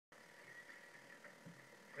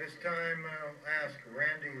This time I'll ask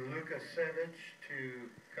Randy Lukasevich to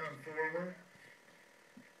come forward.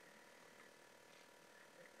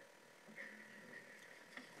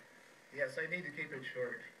 Yes, I need to keep it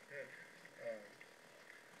short.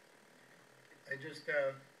 I just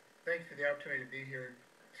thanks for the opportunity to be here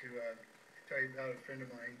to tell you about a friend of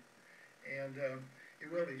mine. And it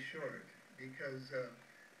will be short because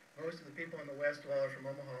most of the people in the West Wall are from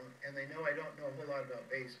Omaha, and they know I don't know a whole lot about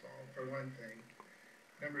baseball, for one thing.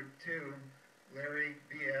 Number two, Larry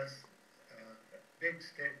B.S. Big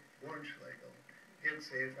Stick Bornschlegel did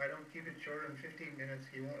say if I don't keep it shorter than 15 minutes,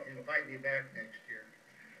 he won't invite me back next year.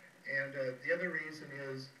 And the other reason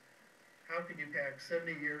is, how can you pack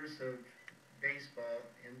 70 years of baseball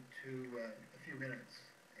into a few minutes?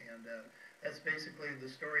 And that's basically the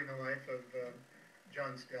story and the life of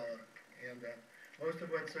John Stella. And most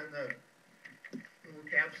of what's in the little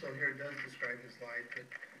capsule here does describe his life, but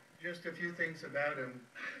just a few things about him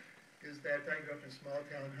is that I grew up in a small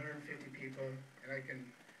town, 150 people, and I can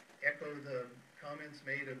echo the comments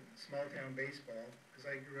made of small town baseball, because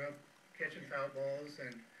I grew up catching foul balls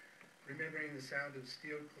and remembering the sound of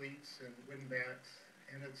steel cleats and wooden bats,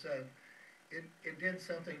 and it's it did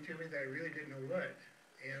something to me that I really didn't know what.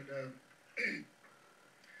 And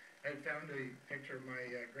I found a picture of my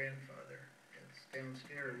grandfather. It's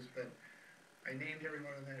downstairs, but I named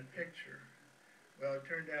everyone in that picture. Well, it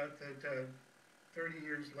turned out that 30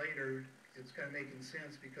 years later, it's kind of making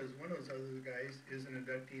sense because one of those other guys is an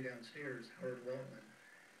inductee downstairs, Howard Waltman,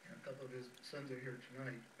 and a couple of his sons are here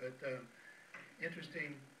tonight. But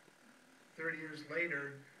interesting, 30 years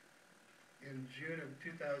later, in June of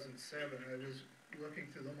 2007, I was looking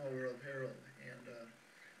through the Omaha World Herald, and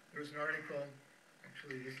there was an article,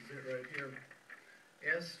 actually this is it right here,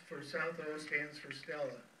 S for South O stands for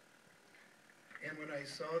Stella. And when I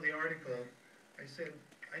saw the article, I said,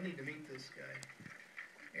 I need to meet this guy.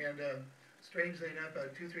 And strangely enough,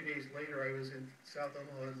 about 2-3 days later, I was in South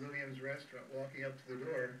Omaha at Louis M's restaurant, walking up to the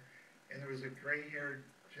door, and there was a gray-haired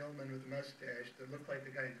gentleman with a mustache that looked like the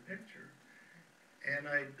guy in the picture. And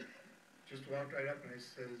I just walked right up and I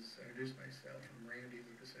introduced myself, I'm Randy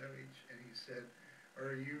Lukasevich, and he said,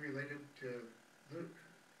 are you related to Luke?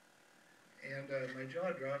 And my jaw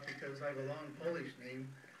dropped because I have a long Polish name.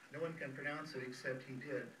 No one can pronounce it except he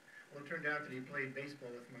did. Well, it turned out that he played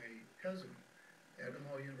baseball with my cousin at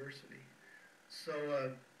Omaha University. So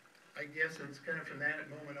I guess it's kind of from that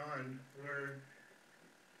moment on where,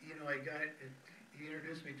 you know, he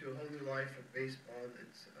introduced me to a whole new life of baseball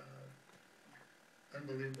that's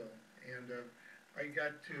unbelievable. And I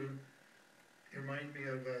got to, it reminded me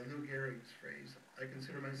of Lou Gehrig's phrase, I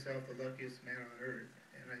consider myself the luckiest man on earth.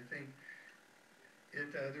 And I think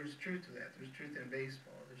there's truth to that. There's truth in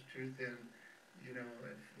baseball. There's truth in, you know,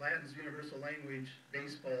 if Latin's universal language,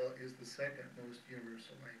 baseball is the second most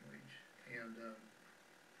universal language. And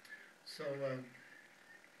so,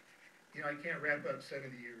 you know, I can't wrap up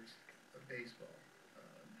 70 years of baseball.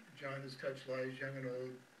 John has touched lives, young and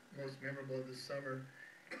old. Most memorable this summer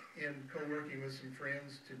in co-working with some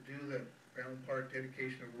friends to do the Brown Park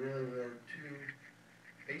dedication of World War II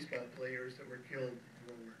baseball players that were killed in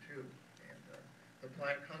World War II. And the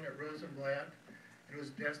plaque hung at Rosenblatt. It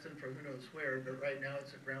was destined for who knows where, but right now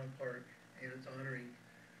it's at Brown Park, and it's honoring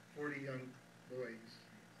 40 young boys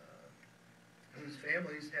whose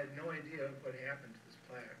families had no idea what happened to this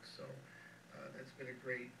plaque. So that's been a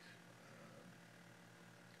great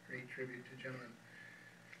tribute to John.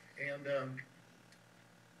 And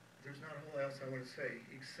there's not a whole else I want to say,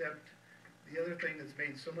 except the other thing that's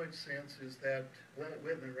made so much sense is that Walt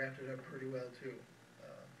Whitman wrapped it up pretty well too.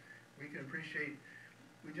 We can appreciate,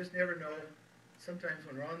 we just never know, sometimes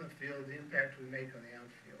when we're on the field, the impact we make on the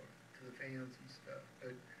outfield to the fans and stuff.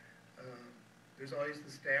 But there's always the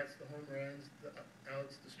stats, the home runs, the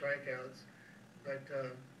outs, the strikeouts. But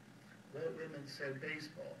Walt Whitman said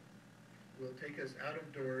baseball will take us out of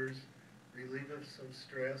doors, relieve us of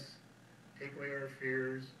stress, take away our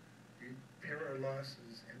fears, repair our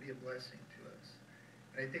losses, and be a blessing to us.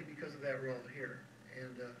 And I think because of that, we're all here.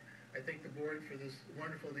 And I thank the board for this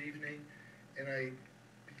wonderful evening, and I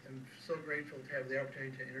am so grateful to have the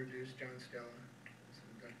opportunity to introduce John Stella as an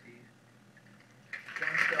inductee.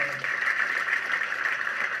 John Stella.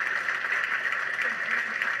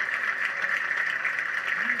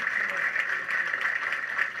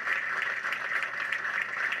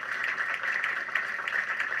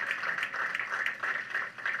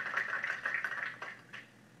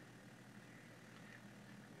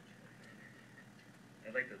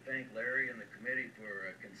 I'd like to thank Larry and the committee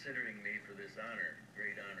for considering me for this honor,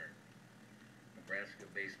 great honor. Nebraska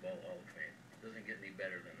Baseball Hall of Fame. Doesn't get any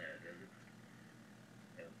better than that, does it?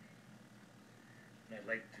 Yep. And I'd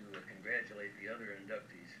like to congratulate the other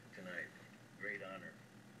inductees tonight. Great honor.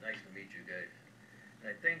 Nice to meet you guys. And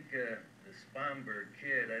I think the Spomberg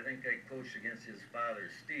kid, I think I coached against his father,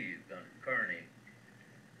 Steve, down at Kearney.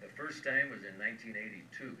 The first time was in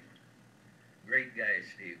 1982. Great guy,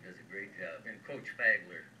 Steve, does a great job. And Coach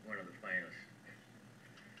Fagler, one of the finest.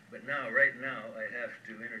 But now, right now, I have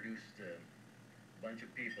to introduce a bunch of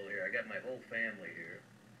people here. I got my whole family here.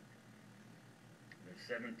 There's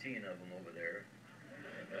 17 of them over there.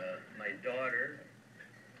 My daughter,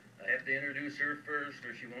 I have to introduce her first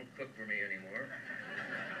or she won't cook for me anymore.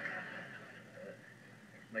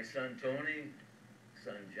 My son Tony,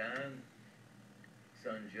 son John,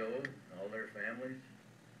 son Joe, all their families.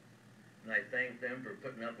 And I thank them for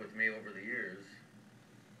putting up with me over the years.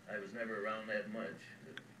 I was never around that much.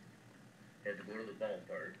 Had to go to the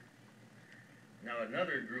ballpark. Now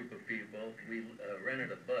another group of people, we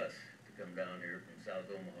rented a bus to come down here from South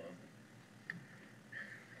Omaha.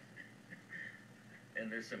 And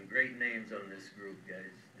there's some great names on this group,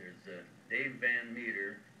 guys. There's Dave Van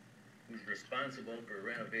Meter, who's responsible for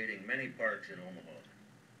renovating many parks in Omaha.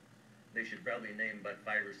 They should probably name about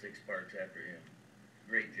 5 or 6 parks after him.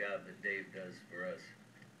 Great job that Dave does for us.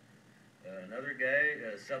 Another guy,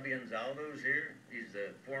 Subian Zaldo's here. He's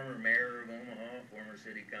the former mayor of Omaha, former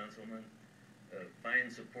city councilman, a fine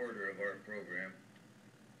supporter of our program.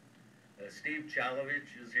 Steve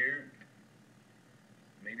Chalovich is here.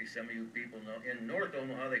 Maybe some of you people know. In North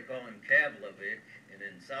Omaha, they call him Kavlovich, and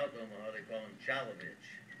in South Omaha, they call him Chalovich.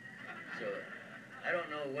 So I don't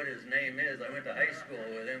know what his name is. I went to high school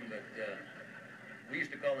with him, but we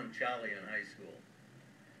used to call him Charlie in high school.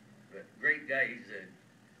 But great guy.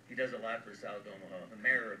 He does a lot for South Omaha. The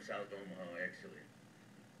mayor of South Omaha, actually,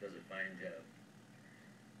 does a fine job.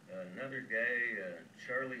 Another guy,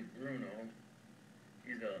 Charlie Bruno.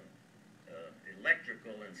 He's a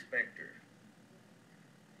electrical inspector.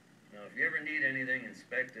 Now, if you ever need anything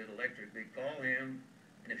inspected electrically, call him,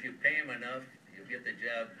 and if you pay him enough, you'll get the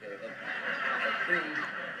job approved.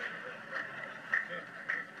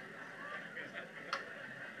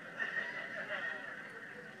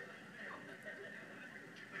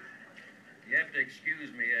 You have to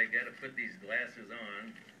excuse me, I got to put these glasses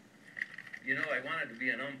on. You know, I wanted to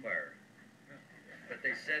be an umpire, but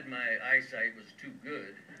they said my eyesight was too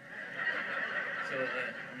good. So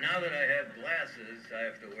now that I have glasses I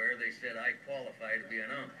have to wear, they said I qualify to be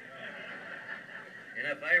an ump. And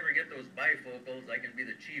if I ever get those bifocals, I can be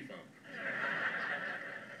the chief ump.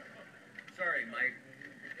 Sorry, Mike.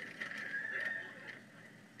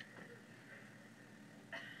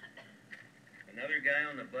 Another guy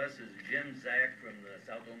on the bus is Jim Zach from the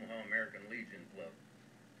South Omaha American Legion Club.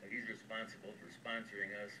 He's responsible for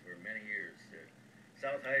sponsoring us for many years.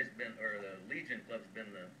 South High's been, or the Legion Club's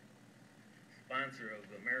been the sponsor of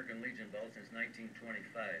American Legion ball since 1925,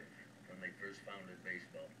 when they first founded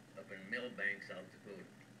baseball, up in Millbank, South Dakota.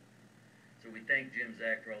 So we thank Jim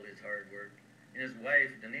Zach for all his hard work. And his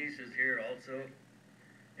wife, Denise, is here also.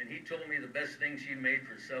 And he told me the best thing she made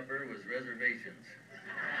for supper was reservations.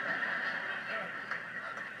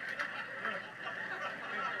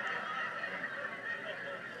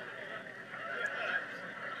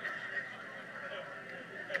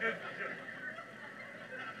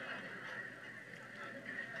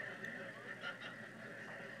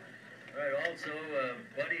 Also,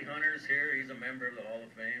 Buddy Hunter's here. He's a member of the Hall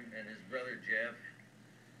of Fame, and his brother Jeff.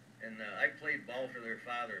 And I played ball for their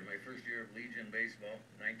father my first year of Legion baseball,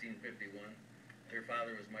 1951. Their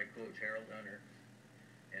father was my coach, Harold Hunter.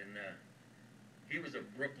 And he was a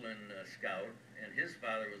Brooklyn scout, and his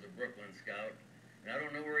father was a Brooklyn scout. And I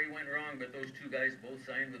don't know where he went wrong, but those two guys both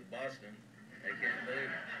signed with Boston. I can't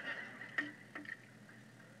believe it.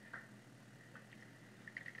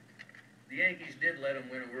 The Yankees did let him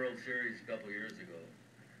win a World Series a couple years ago.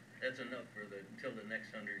 That's enough for until the next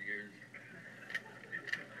 100 years.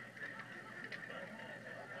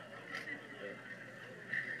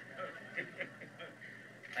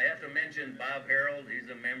 I have to mention Bob Harold. He's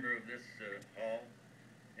a member of this hall.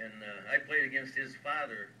 And I played against his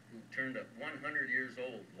father, who turned up 100 years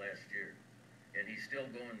old last year. And he's still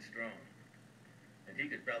going strong. And he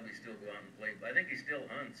could probably still go out and play. But I think he still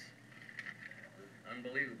hunts.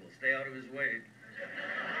 Unbelievable. Stay out of his way.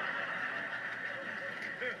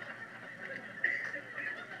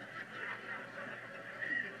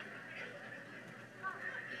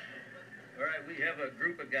 All right, we have a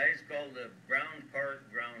group of guys called the Brown Park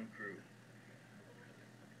Ground Crew.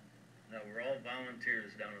 Now, we're all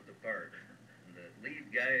volunteers down at the park. And the lead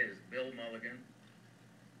guy is Bill Mulligan.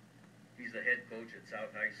 He's the head coach at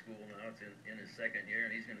South High School now. It's in his second year,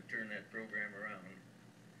 and he's going to turn that program around.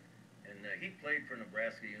 And he played for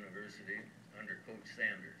Nebraska University under Coach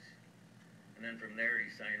Sanders. And then from there,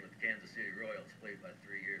 he signed with Kansas City Royals, played about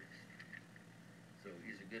 3 years. So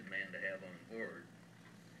he's a good man to have on board.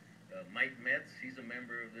 Mike Metz, he's a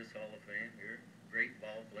member of this Hall of Fame here. Great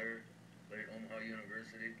ball player, played at Omaha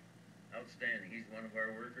University. Outstanding. He's one of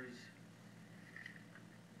our workers.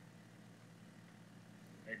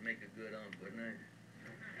 I'd make a good ump, wouldn't I?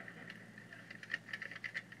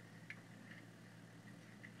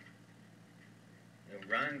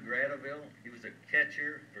 Ron Gradeville, he was a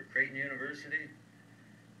catcher for Creighton University,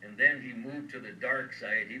 and then he moved to the dark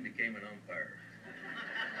side. He became an umpire.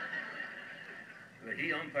 But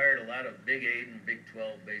he umpired a lot of Big 8 and Big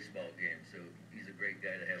 12 baseball games, so he's a great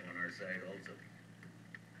guy to have on our side also.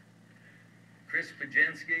 Chris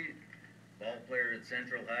Pajensky, ball player at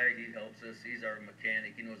Central High, he helps us. He's our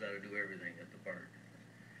mechanic. He knows how to do everything at the park.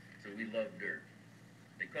 So we love Dirt.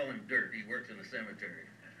 They call him Dirt. He works in the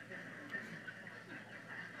cemetery.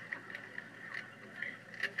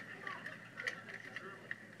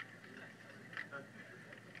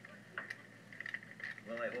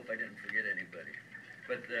 Well, I hope I didn't forget anybody.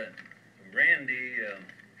 But Randy,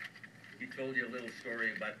 he told you a little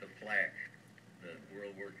story about the plaque, the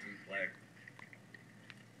World War II plaque.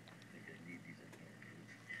 I think I need these in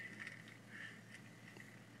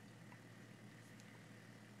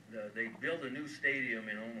here. They built a new stadium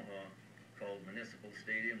in Omaha called Municipal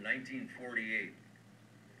Stadium, 1948.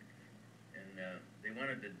 And they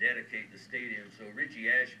wanted to dedicate the stadium, so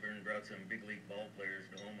Richie Ashburn brought some big league ball players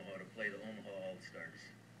to Omaha to play the Omaha All-Stars.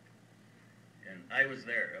 And I was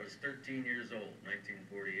there. I was 13 years old,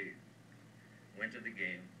 1948. Went to the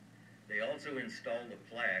game. They also installed a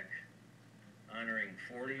plaque honoring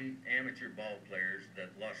 40 amateur ball players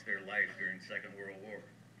that lost their life during the Second World War.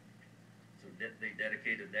 So they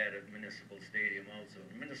dedicated that at Municipal Stadium also.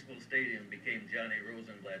 Municipal Stadium became Johnny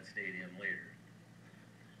Rosenblatt Stadium later.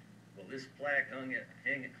 Well, this plaque hung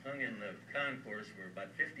in the concourse for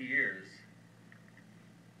about 50 years,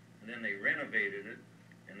 and then they renovated it,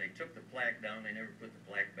 and they took the plaque down. They never put the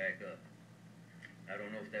plaque back up. I don't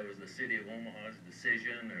know if that was the city of Omaha's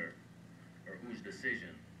decision or whose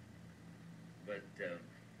decision, but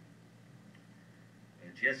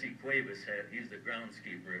Jesse Cuevas he's the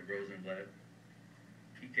groundskeeper at Rosenblatt.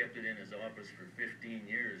 He kept it in his office for 15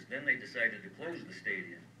 years. Then they decided to close the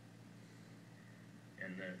stadium.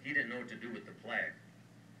 And he didn't know what to do with the plaque.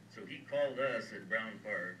 So he called us at Brown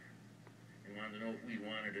Park and wanted to know if we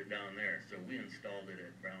wanted it down there. So we installed it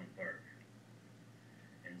at Brown Park.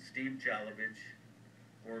 And Steve Chalovich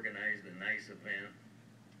organized a nice event.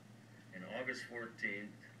 And August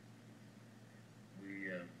 14th, we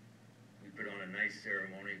put on a nice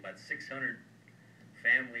ceremony. About 600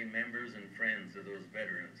 family members and friends of those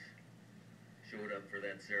veterans showed up for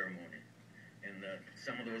that ceremony. And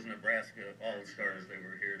some of those Nebraska All-Stars that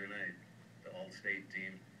were here tonight, the All-State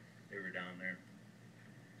team, they were down there.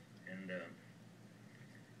 And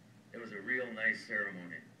it was a real nice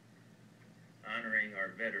ceremony, honoring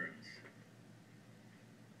our veterans.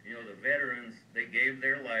 You know, the veterans, they gave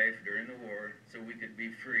their life during the war so we could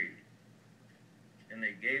be free. And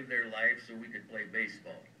they gave their life so we could play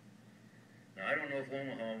baseball. Now, I don't know if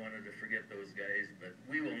Omaha wanted to forget those guys, but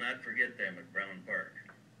we will not forget them at Brown Park.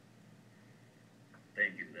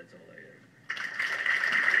 Thank you. That's all I have.